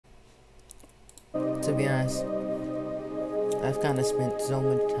To be honest, I've kind of spent so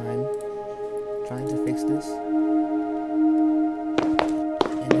much time trying to fix this, and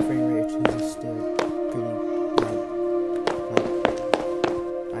the frame rate is still pretty bad. Like,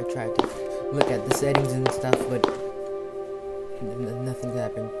 I tried to look at the settings and stuff, but nothing's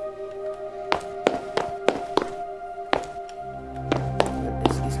happened. But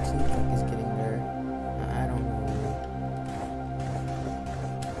it seems like it's getting better. I don't know.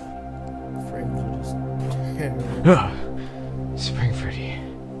 The frames are just terrible. Spring Freddy.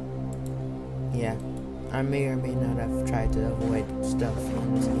 Yeah, I may or may not have tried to avoid stuff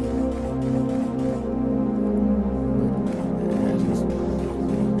on this game. I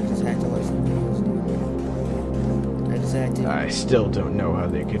just had to watch some videos, dude. I just had to. I still don't know how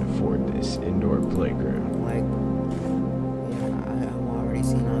they can afford this indoor playground. Like, yeah, I've already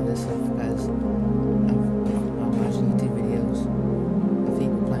seen all this stuff because I've watched YouTube videos of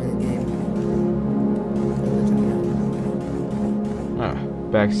people playing the game.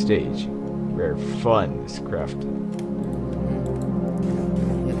 Backstage, where fun is crafted.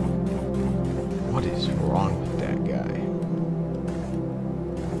 Yep. What is wrong with that guy?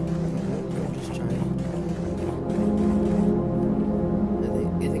 I'm just trying.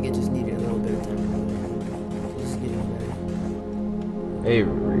 I think it just needed a little bit of time. Just getting better. A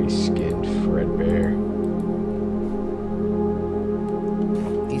reskinned Fredbear.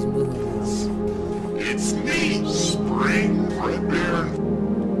 He's moving now. It's me, Spring Fredbear.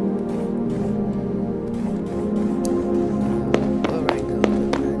 Alright, go.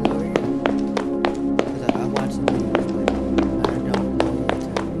 Right over here. Because I watched some videos, but I don't know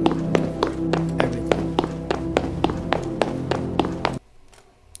everything.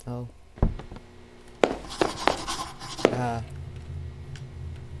 Oh.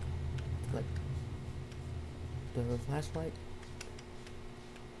 Like, do I have a flashlight?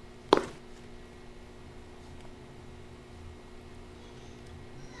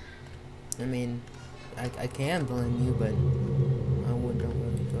 I mean, I can blame you, but I don't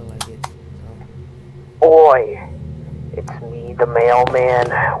really feel like it. So. Oi, it's me, the mailman.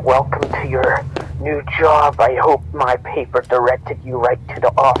 Welcome to your new job. I hope my paper directed you right to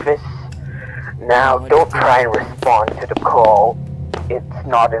the office. Now, don't try and respond to the call. It's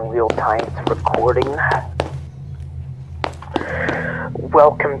not in real time, it's recording.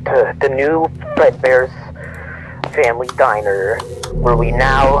 Welcome to the new Fredbear's Family Diner, where we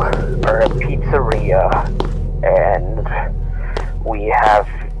now are a pizzeria, and we have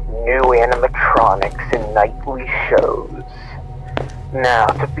new animatronics and nightly shows. Now,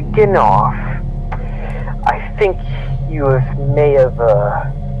 to begin off, I think you may have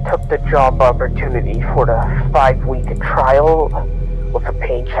took the job opportunity for the 5-week trial with a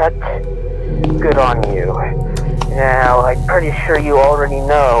paycheck. Good on you. Now, I'm pretty sure you already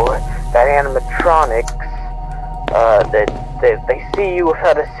know that animatronics, they see you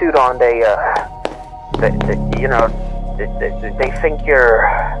without a suit on, they think you're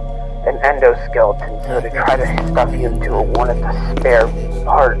an endoskeleton, so they try to stuff you into one of the spare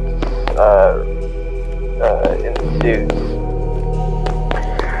parts, in suits.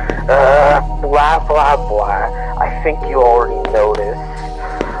 Blah blah blah. I think you already noticed,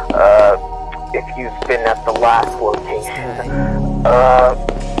 if you've been at the last location,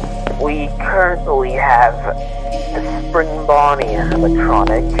 we currently have the Spring Bonnie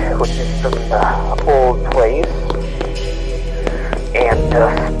animatronic, which is from the old place, and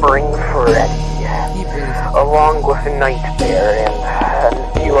Spring Freddy, along with a Nightmare and a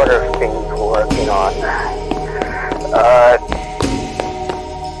few other things we're working on.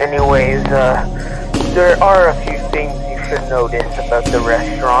 Anyways, there are a few things you should notice about the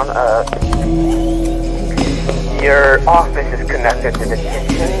restaurant. Your office is connected to the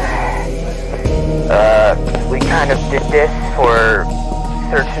kitchen. We kind of did this for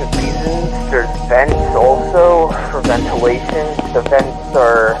certain reasons. There's vents also for ventilation. The vents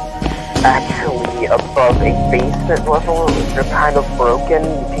are actually above a basement level. They're kind of broken.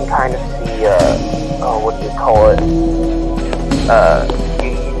 You can kind of see, what do you call it?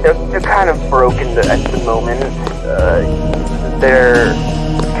 They're kind of broken at the moment. They're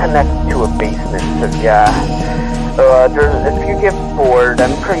connected to a basement, so yeah. If you get bored,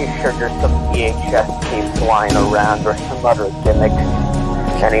 I'm pretty sure there's some VHS tapes lying around or some other gimmicks.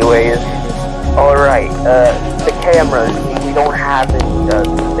 Anyways, alright, the cameras, we don't have any,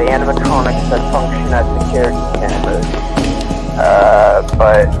 the animatronics that function as security cameras.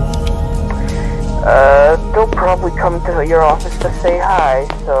 But they'll probably come to your office to say hi,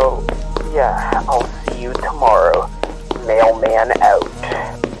 so yeah, I'll see you tomorrow. Mailman out.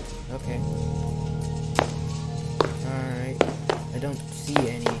 Okay. Alright. I don't see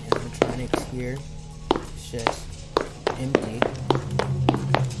any animatronics here is just empty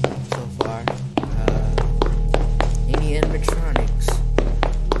so far. Any animatronics?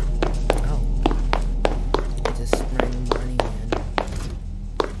 Oh, it's a spring Bunny Man.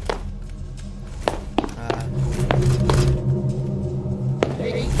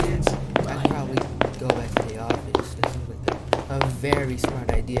 I'd probably go back to the office. This is like a very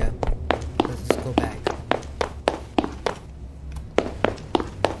smart idea. Let's just go back.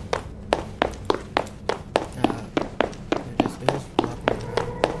 They're just walking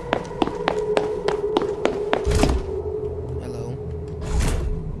around. Hello.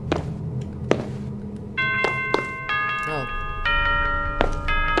 Oh.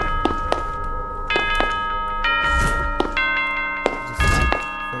 Just stop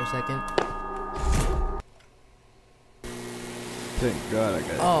for a second. Thank God I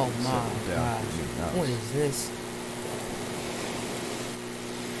got Oh it my settled down gosh. for me now. What is this?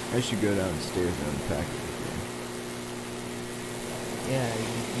 I should go downstairs and unpack it again. Yeah,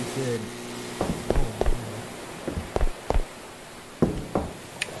 you should. Oh,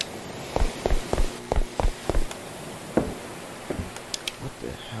 What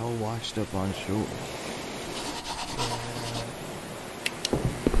the hell washed up on shore?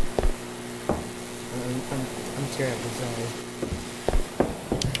 I'm terrible, sorry.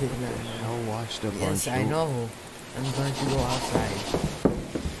 What the hell washed up on Yes, shore? I know. I'm going to go outside.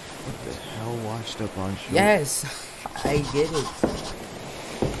 What the hell washed up on shore? Yes, I get it.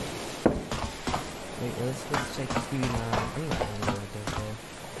 Wait, let's check the speed now. I'm not gonna go right there.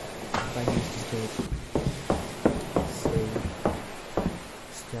 If I use this tape, save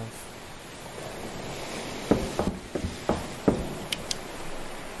stuff.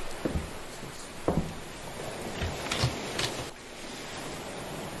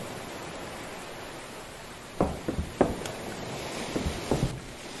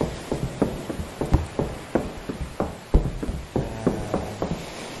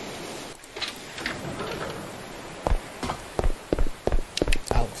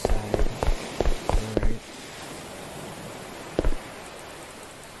 Outside. Alright.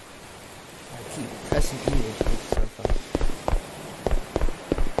 I keep pressing E to pick stuff up.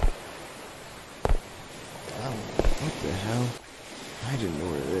 Oh. What the hell? I didn't know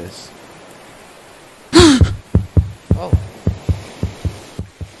where this. Oh.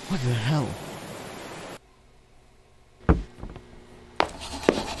 What the hell?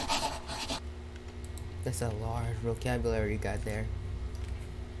 That's a large vocabulary you got there.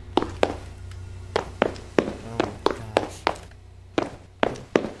 Oh my gosh.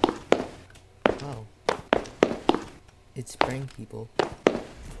 Oh. It's spring people.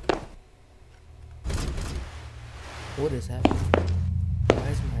 What is happening? Why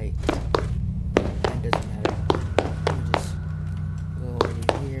is my... That doesn't matter. Let me just go over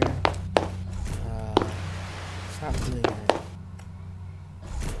here. Stop doing that.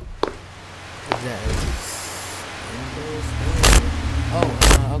 Is that windows? Oh,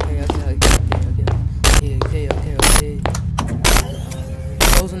 okay.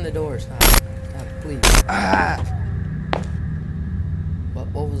 Closing the door, stop, please. Ah!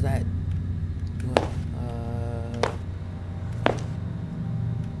 What was that?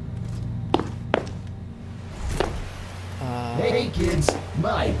 Hey kids,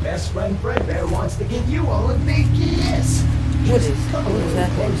 my best friend Fredbear wants to give you all a big kiss. What Just is come a little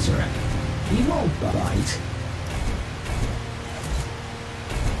that? closer. He won't bite.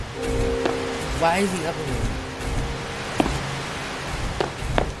 Why is he up in here?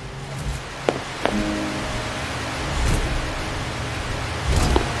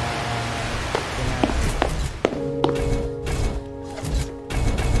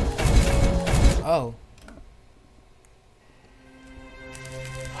 Oh.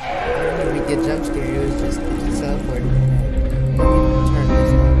 I don't think we get jump scared, it was just teleport. Turn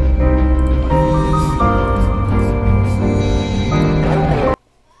this on.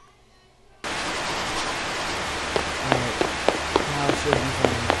 Alright. Now it should be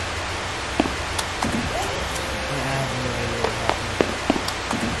fine. I have no idea what happened.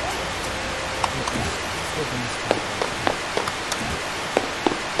 Open this back up.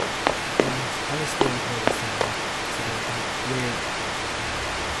 I'm just waiting for this to happen. So that weird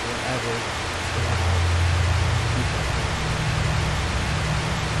whatever is gonna keep that going.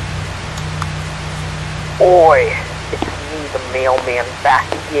 Oi, it's me, the mailman, back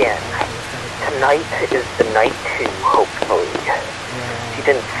again. Tonight is the night too, hopefully. You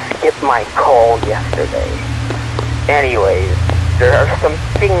didn't skip my call yesterday. Anyways, there are some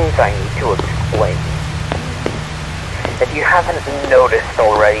things I need to explain. If you haven't noticed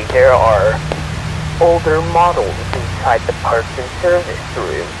already, there are older models inside the parts and service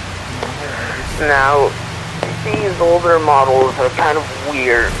room. Now, these older models are kind of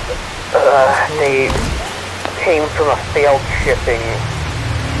weird. They came from a failed shipping.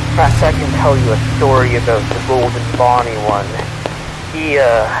 Perhaps I can tell you a story about the Golden Bonnie one. He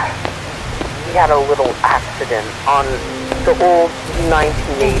had a little accident on the old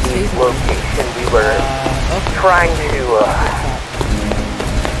 1980s location. We were trying to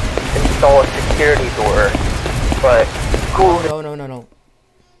install a security door, but Golden... No.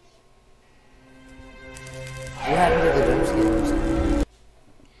 What happened to the jump scares?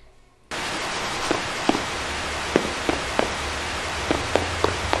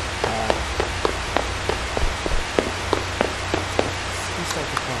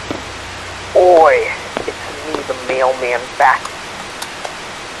 Oi, it's me, the mailman back.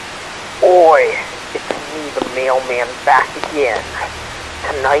 Oi, it's me, the mailman back again.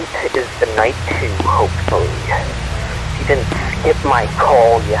 Tonight is the night too, hopefully. She didn't skip my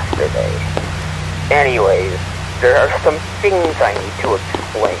call yesterday. Anyways, there are some things I need to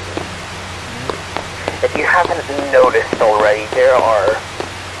explain. If you haven't noticed already, there are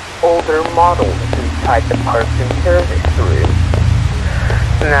older models inside the parts and service room.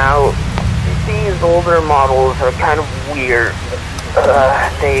 Now, these older models are kind of weird.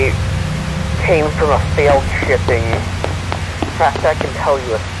 They came from a failed shipping. Perhaps I can tell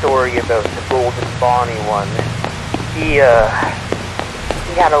you a story about the Golden Bonnie one. He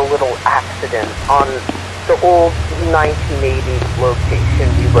had a little accident on the old 1980s location.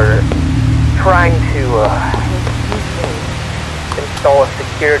 We were trying to install a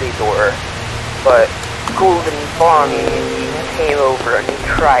security door, but Golden Bonnie, he came over and he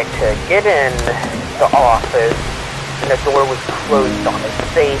tried to get in the office, and the door was closed on his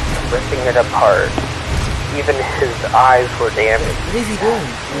face, ripping it apart. Even his eyes were damaged. What is he doing?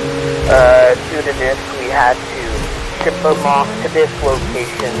 Due to this, we had to ship him off to this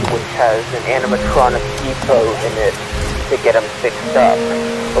location, which has an animatronic depot in it, to get him fixed up,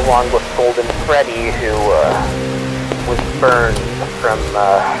 along with Golden Freddy, who was burned from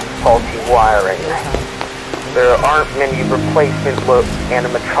faulty wiring. There aren't many replacement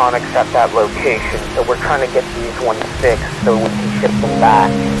animatronics at that location, so we're trying to get these ones fixed so we can ship them back.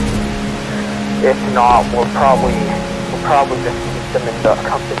 If not, we'll probably just keep them in the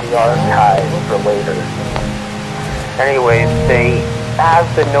company archives for later. Anyways, they have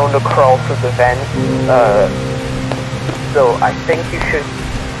been known to crawl through the vents, so I think you should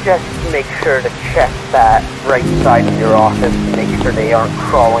just make sure to check that right side of your office to make sure they aren't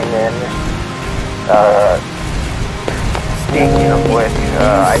crawling in. Speaking of which,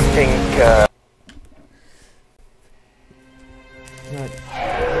 I think, No,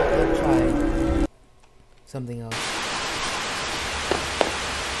 I'll try something else.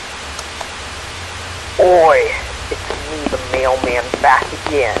 Oi, it's me, the mailman, back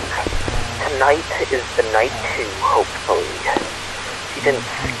again. Tonight is the night too, hopefully. She didn't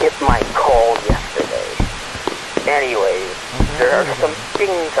skip my call yesterday. Anyways, there are some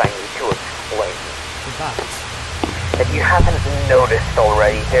things I need to explain. The box. If you haven't noticed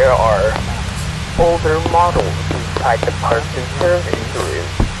already, there are older models inside the parts and service room.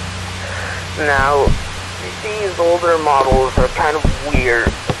 Now, these older models are kind of weird.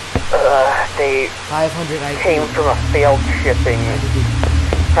 They 500 IQ. came from a failed shipping.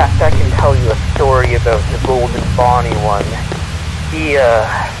 Perhaps I can tell you a story about the Golden Bonnie one. He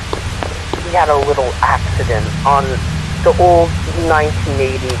had a little accident on the old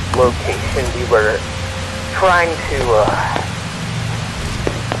 1980s location. We were trying to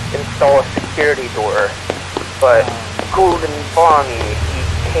install a security door, but Golden Bonnie, he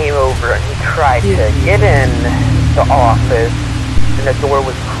came over and he tried to get in the office, and the door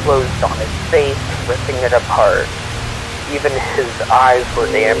was closed on his face, ripping it apart. Even his eyes were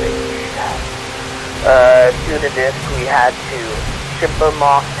damaged. Due to this, we had to ship him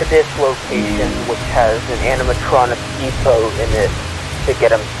off to this location, which has an animatronic depot in it, to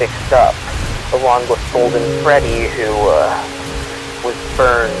get him fixed up, along with Golden Freddy, who was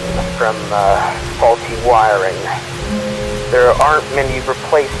burned from faulty wiring. There aren't many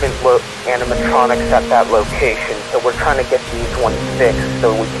replacement animatronics at that location, so we're trying to get these ones fixed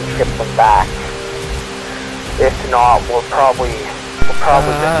so we can ship them back. If not, we'll probably just keep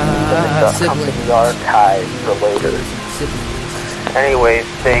them in the company archives for later. Anyways,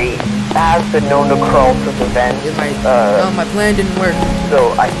 they have been known to crawl through the vents. My plan didn't work.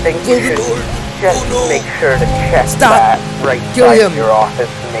 So I think you should just make sure to check that right side of your office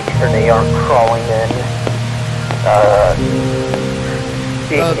and make sure they aren't crawling in.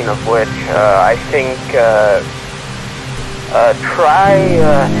 Speaking of which, I think, try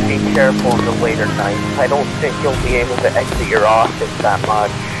to be careful in the later nights. I don't think you'll be able to exit your office that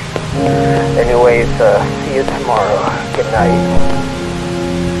much. Anyways, see you tomorrow. Good night.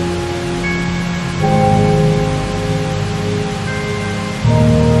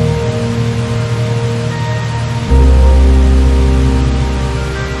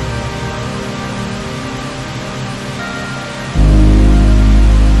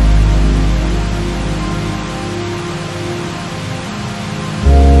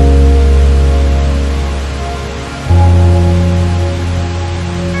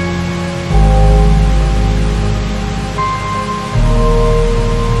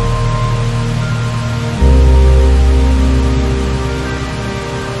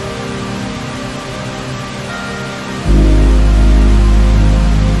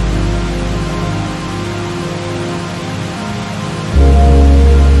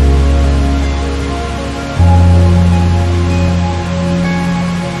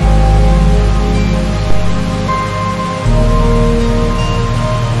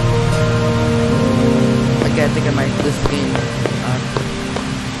 I think I might this game.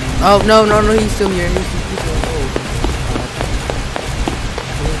 Oh no, he's still here. He's still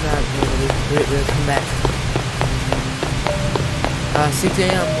he's not really. We'll come back. 6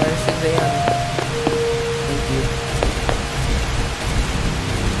 a.m. Where's 6 a.m.? Thank you.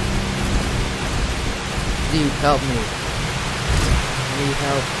 Dude, help me. I need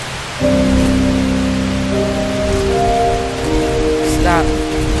help. Stop.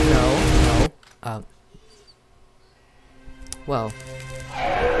 No. Well.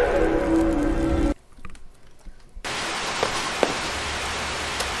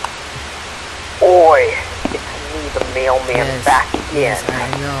 Oi, it's me, the mailman, Yes, back again. yes, I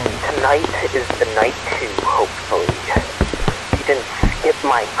know. Tonight is the night too, hopefully. You didn't skip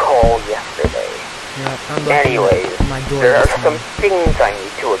my call yesterday. Yeah, I'm looking Anyways, at my door there are this some time. things I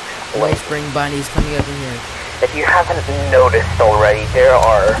need to No explain. spring bunnies coming up in here. If you haven't noticed already, there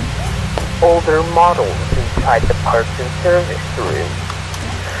are older models inside the parts and service room.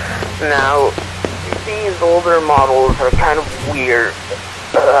 Now, these older models are kind of weird.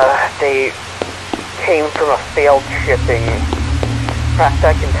 They came from a failed shipping. Perhaps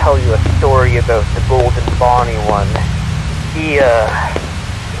I can tell you a story about the Golden Bonnie one. He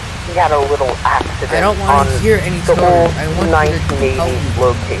had a little accident I don't want to on hear any the stories. old I want you to 1980s help me.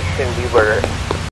 location we were